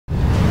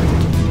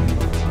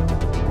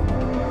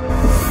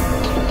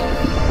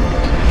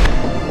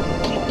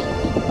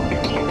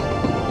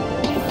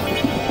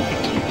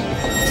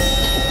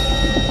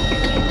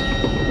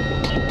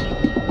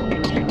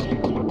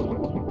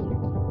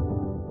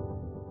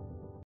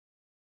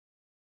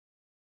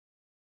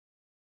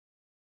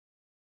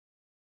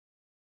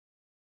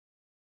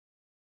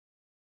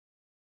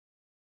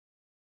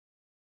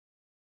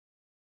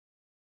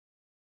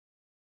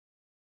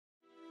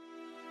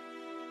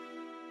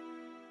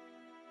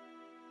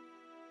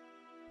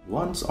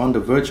Once on the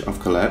verge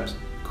of collapse,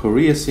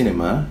 Korea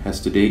cinema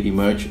has today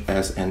emerged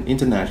as an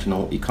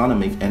international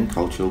economic and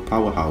cultural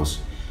powerhouse,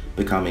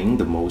 becoming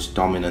the most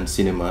dominant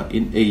cinema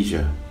in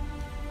Asia.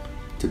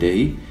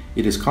 Today,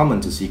 it is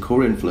common to see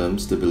Korean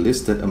films to be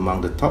listed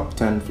among the top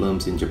 10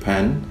 films in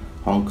Japan,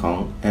 Hong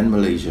Kong, and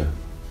Malaysia.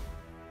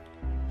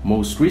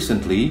 Most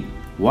recently,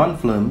 one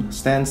film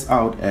stands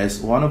out as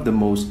one of the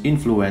most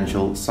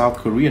influential South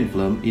Korean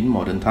films in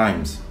modern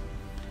times.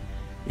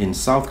 In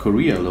South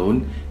Korea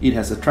alone, it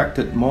has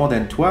attracted more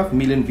than 12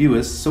 million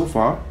viewers so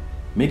far,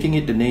 making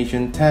it the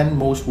nation's 10th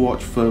most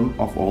watched film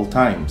of all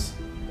times.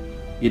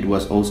 It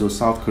was also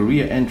South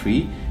Korea's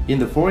entry in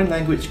the foreign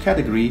language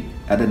category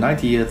at the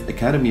 90th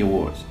Academy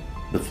Awards.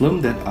 The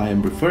film that I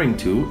am referring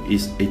to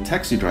is A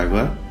Taxi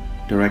Driver,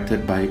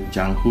 directed by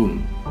Jang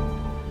Hoon.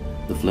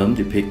 The film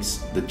depicts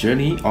the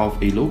journey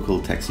of a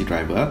local taxi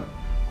driver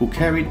who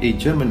carried a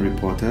German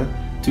reporter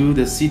to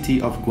the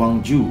city of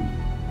Gwangju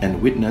and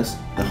witnessed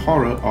the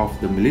horror of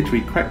the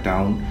military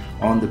crackdown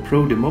on the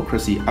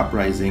pro-democracy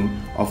uprising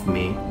of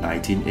May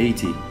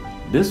 1980.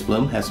 This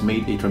film has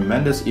made a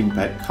tremendous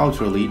impact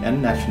culturally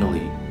and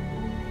nationally.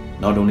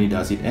 Not only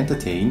does it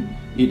entertain,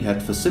 it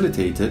had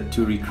facilitated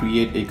to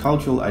recreate a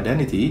cultural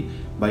identity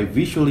by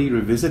visually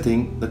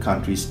revisiting the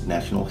country's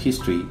national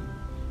history.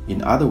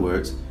 In other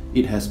words,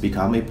 it has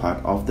become a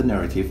part of the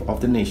narrative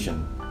of the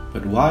nation.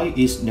 But why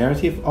is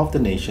narrative of the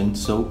nation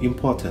so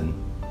important?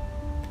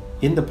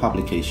 In the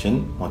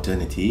publication,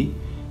 Modernity,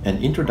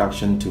 an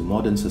introduction to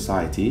modern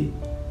society,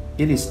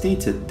 it is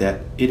stated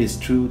that it is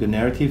through the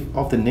narrative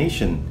of the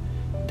nation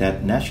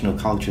that national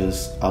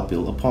cultures are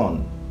built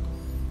upon.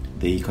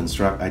 They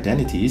construct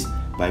identities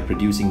by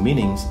producing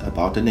meanings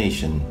about the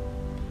nation.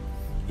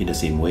 In the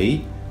same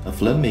way, a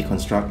film may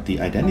construct the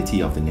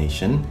identity of the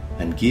nation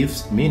and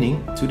gives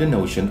meaning to the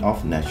notion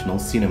of national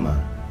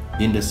cinema.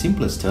 In the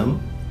simplest term,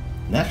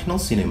 national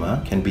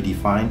cinema can be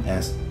defined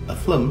as a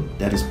film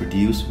that is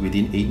produced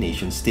within a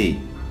nation-state.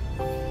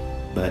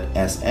 But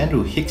as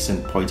Andrew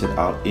Hickson pointed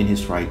out in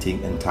his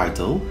writing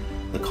entitled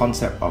The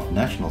Concept of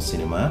National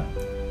Cinema,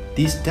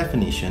 this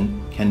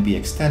definition can be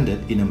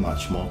extended in a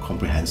much more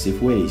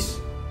comprehensive ways.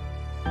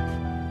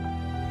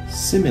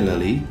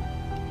 Similarly,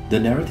 the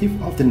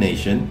narrative of the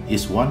nation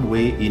is one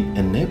way in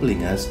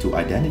enabling us to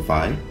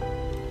identify,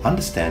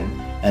 understand,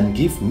 and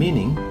give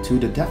meaning to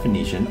the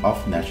definition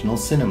of national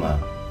cinema.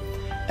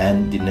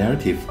 And the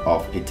narrative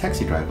of A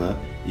Taxi Driver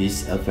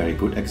is a very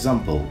good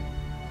example.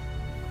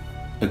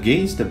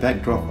 Against the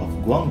backdrop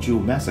of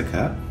Gwangju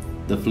massacre,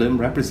 the film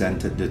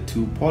represented the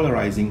two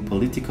polarizing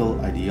political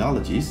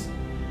ideologies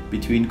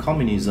between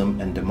communism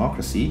and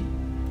democracy,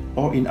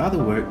 or in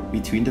other words,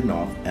 between the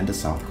North and the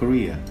South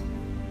Korea.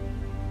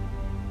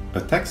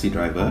 A Taxi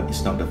Driver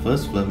is not the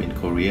first film in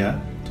Korea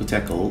to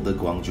tackle the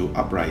Gwangju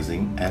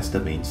uprising as the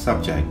main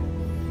subject.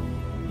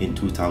 In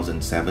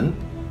 2007,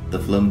 the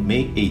film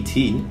May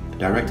 18,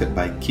 directed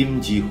by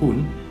Kim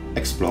Ji-hoon,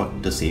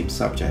 explored the same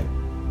subject.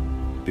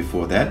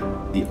 Before that,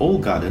 The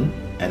Old Garden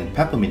and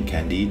Peppermint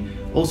Candy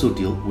also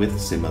deal with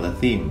similar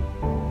theme.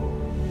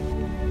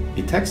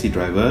 A Taxi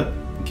Driver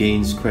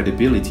gains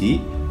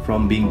credibility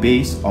from being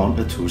based on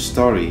a true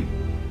story.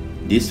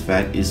 This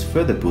fact is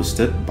further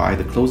boosted by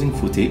the closing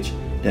footage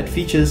that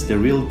features the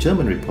real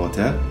German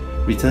reporter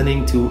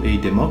returning to a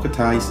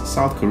democratized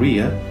South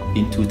Korea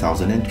in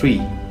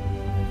 2003.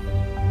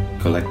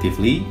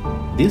 Collectively,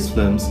 these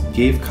films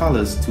gave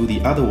colors to the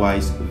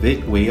otherwise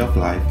vague way of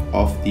life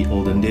of the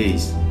olden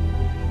days.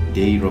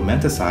 They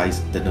romanticize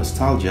the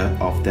nostalgia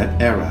of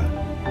that era.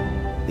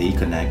 They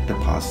connect the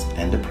past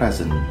and the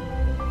present.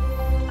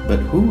 But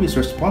who is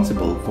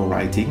responsible for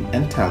writing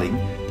and telling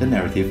the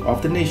narrative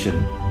of the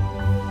nation?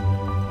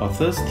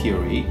 Author's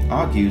theory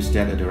argues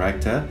that a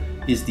director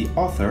is the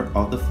author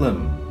of the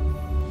film,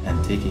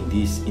 and taking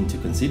this into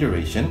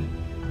consideration,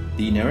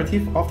 the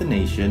narrative of the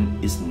nation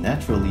is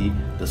naturally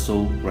the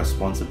sole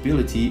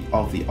responsibility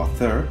of the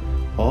author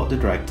or the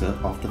director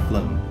of the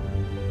film.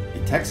 A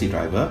Taxi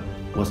Driver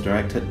was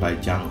directed by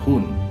Jang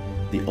Hoon,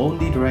 the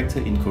only director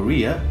in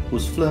Korea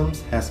whose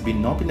films has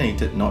been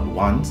nominated not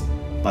once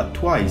but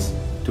twice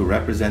to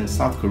represent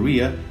South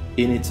Korea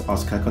in its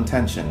Oscar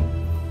contention.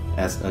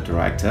 As a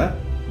director,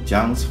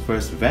 Jang's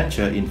first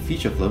venture in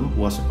feature film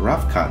was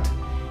Rough Cut,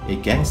 a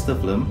gangster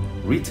film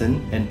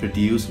written and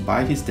produced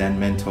by his then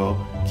mentor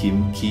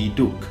Kim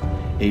Ki-duk,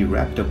 a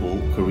reputable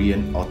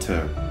Korean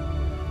author.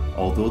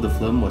 Although the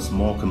film was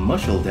more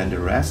commercial than the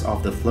rest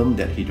of the film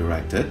that he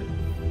directed,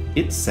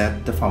 it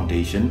set the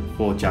foundation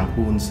for Jang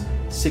Hoon's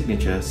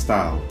signature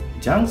style.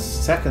 Jang's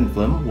second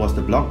film was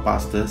the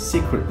blockbuster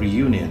Secret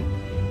Reunion,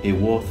 a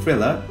war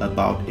thriller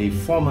about a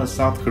former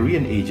South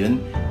Korean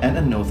agent and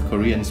a North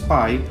Korean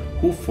spy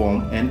who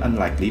formed an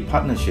unlikely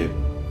partnership.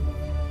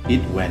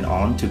 It went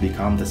on to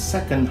become the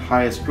second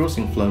highest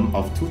grossing film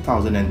of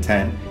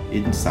 2010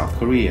 in South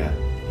Korea.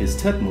 His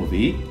third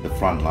movie, The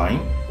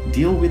Frontline,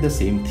 deals with the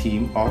same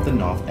theme of the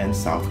North and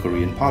South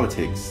Korean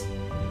politics.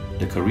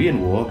 The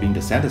Korean War being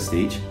the center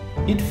stage,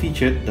 it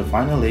featured the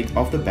final leg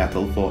of the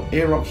battle for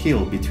Air Rock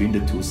Hill between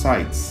the two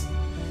sides.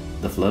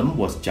 The film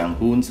was Jang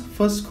Hoon's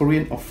first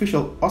Korean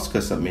official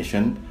Oscar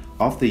submission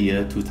of the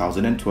year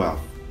 2012.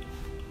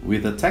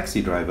 With A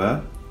Taxi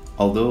Driver,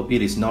 although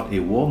it is not a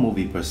war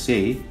movie per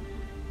se,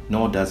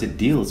 nor does it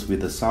deals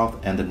with the South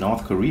and the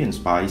North Korean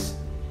spies,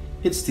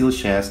 it still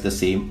shares the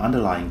same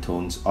underlying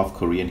tones of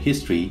Korean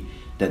history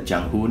that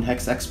Jang Hoon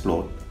has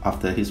explored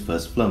after his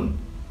first film.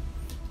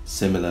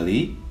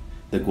 Similarly,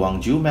 the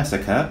Gwangju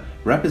massacre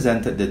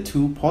represented the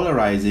two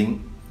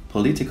polarizing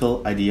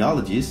political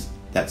ideologies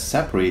that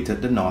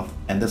separated the North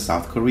and the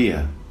South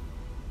Korea.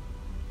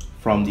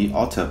 From the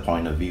author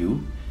point of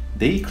view,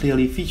 they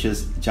clearly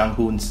features Jang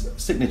Hoon's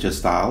signature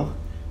style,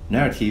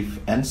 narrative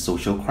and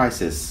social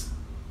crisis.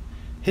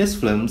 His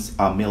films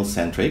are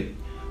male-centric,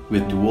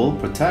 with dual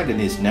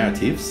protagonist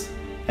narratives,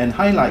 and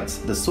highlights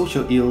the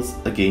social ills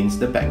against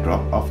the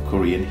backdrop of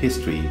Korean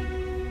history.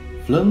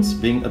 Films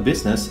being a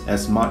business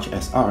as much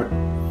as art,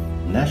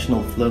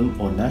 national film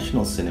or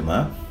national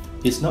cinema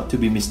is not to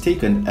be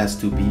mistaken as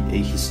to be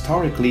a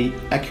historically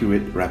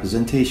accurate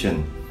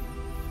representation.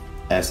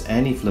 As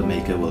any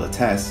filmmaker will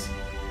attest,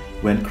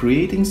 when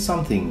creating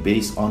something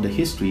based on the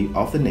history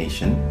of the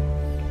nation,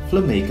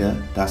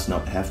 filmmaker does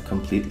not have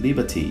complete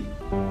liberty.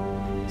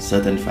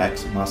 Certain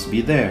facts must be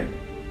there.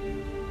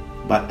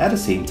 But at the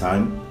same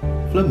time,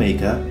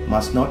 filmmaker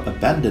must not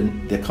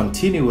abandon their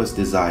continuous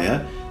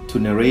desire to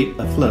narrate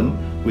a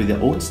film with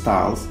their own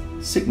styles,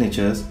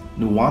 signatures,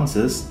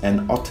 nuances,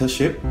 and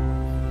authorship,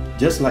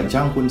 just like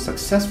Jang Hoon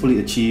successfully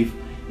achieved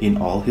in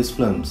all his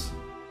films.